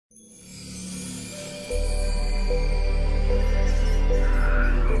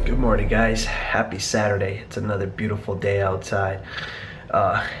Good morning, guys. Happy Saturday. It's another beautiful day outside.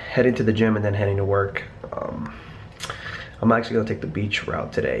 Heading to the gym and then heading to work. I'm actually gonna take the beach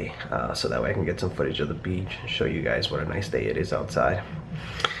route today, so that way I can get some footage of the beach and show you guys what a nice day it is outside.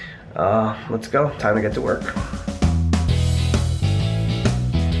 Let's go. Time to get to work.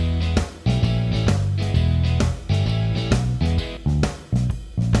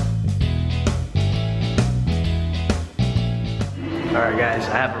 Alright guys,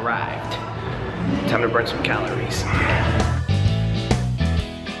 I have arrived. Time to burn some calories.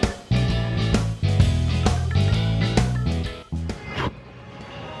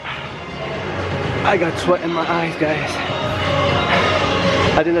 I got sweat in my eyes, guys.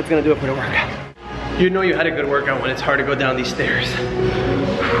 I think that's gonna do it for the workout. You know you had a good workout when it's hard to go down these stairs.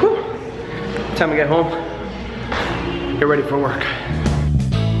 Whew. Time to get home. Get ready for work.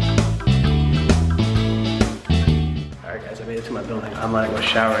 I made it to my building. I'm gonna go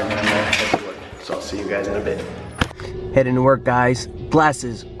shower and then I'm gonna head to work. So I'll see you guys in a bit. Heading to work, guys.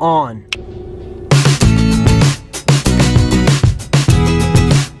 Glasses on.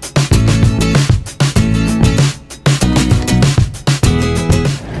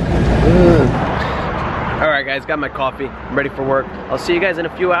 Alright guys, got my coffee. I'm ready for work. I'll see you guys in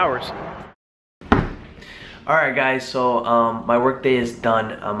a few hours. Alright guys, so my work day is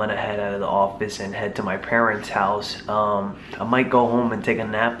done. I'm gonna head out of the office and head to my parents' house. I might go home and take a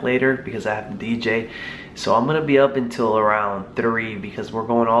nap later because I have to DJ. So I'm gonna be up until around 3 because we're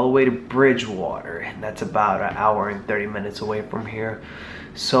going all the way to Bridgewater, and that's about an hour and 30 minutes away from here.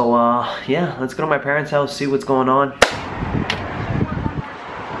 So yeah, let's go to my parents' house, see what's going on.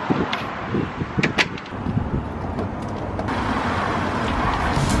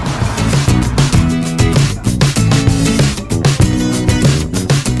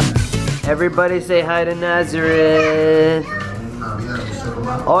 Everybody say hi to Nazareth.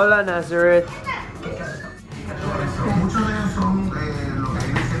 Hola, Nazareth.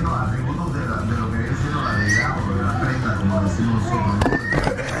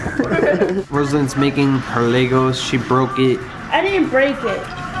 Rosalind's making her Legos. She broke it. I didn't break it.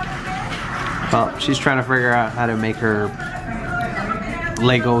 Well, she's trying to figure out how to make her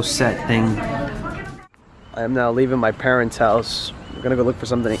Lego set thing. I am now leaving my parents' house. We're gonna go look for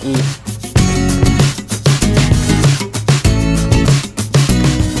something to eat.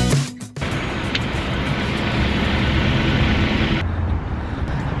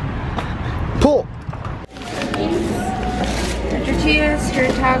 Pull! Your tortillas, your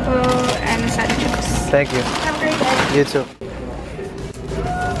taco, and a side of chips. Thank you. Have a great day. You too.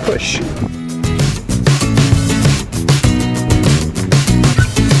 Push.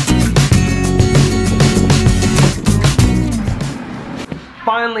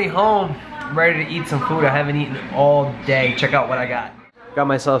 Finally home. I'm ready to eat some food. I haven't eaten all day. Check out what I got. Got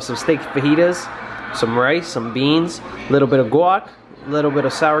myself some steak fajitas, some rice, some beans, a little bit of guac, a little bit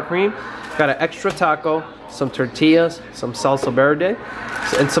of sour cream. Got an extra taco, some tortillas, some salsa verde,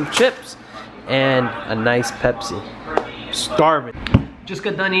 and some chips, and a nice Pepsi. Starving. Just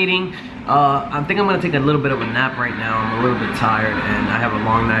got done eating. I think I'm gonna take a little bit of a nap right now. I'm a little bit tired and I have a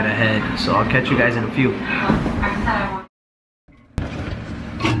long night ahead. So I'll catch you guys in a few.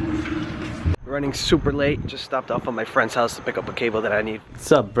 Running super late. Just stopped off at my friend's house to pick up a cable that I need.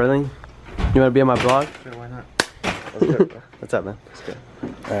 What's up, brother? You wanna be on my vlog? Sure, why not? What's up, man? That's good.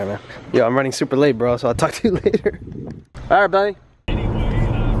 Alright, man. Yo, I'm running super late, bro, so I'll talk to you later. Alright, buddy. You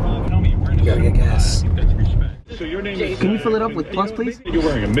gotta get gas. So your name is, Can you fill it up with plus, please? You're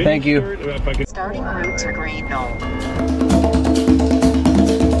wearing a mini Thank you. shirt, Starting route to Green Knoll.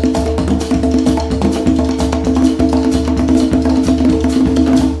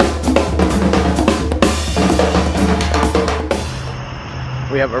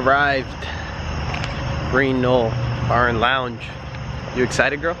 We have arrived. Green Knoll Bar and Lounge. You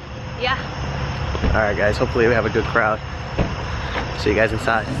excited, girl? Yeah. Alright, guys. Hopefully we have a good crowd. See you guys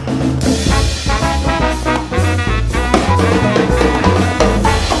inside.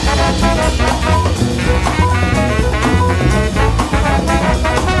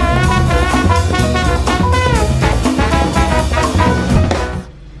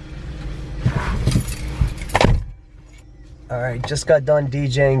 Alright, just got done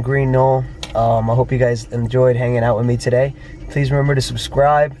DJing Green Knoll. I hope you guys enjoyed hanging out with me today. Please remember to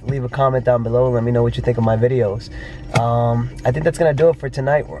subscribe, leave a comment down below, let me know what you think of my videos. I think that's gonna do it for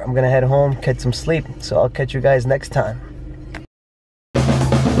tonight. I'm gonna head home, get some sleep, so I'll catch you guys next time.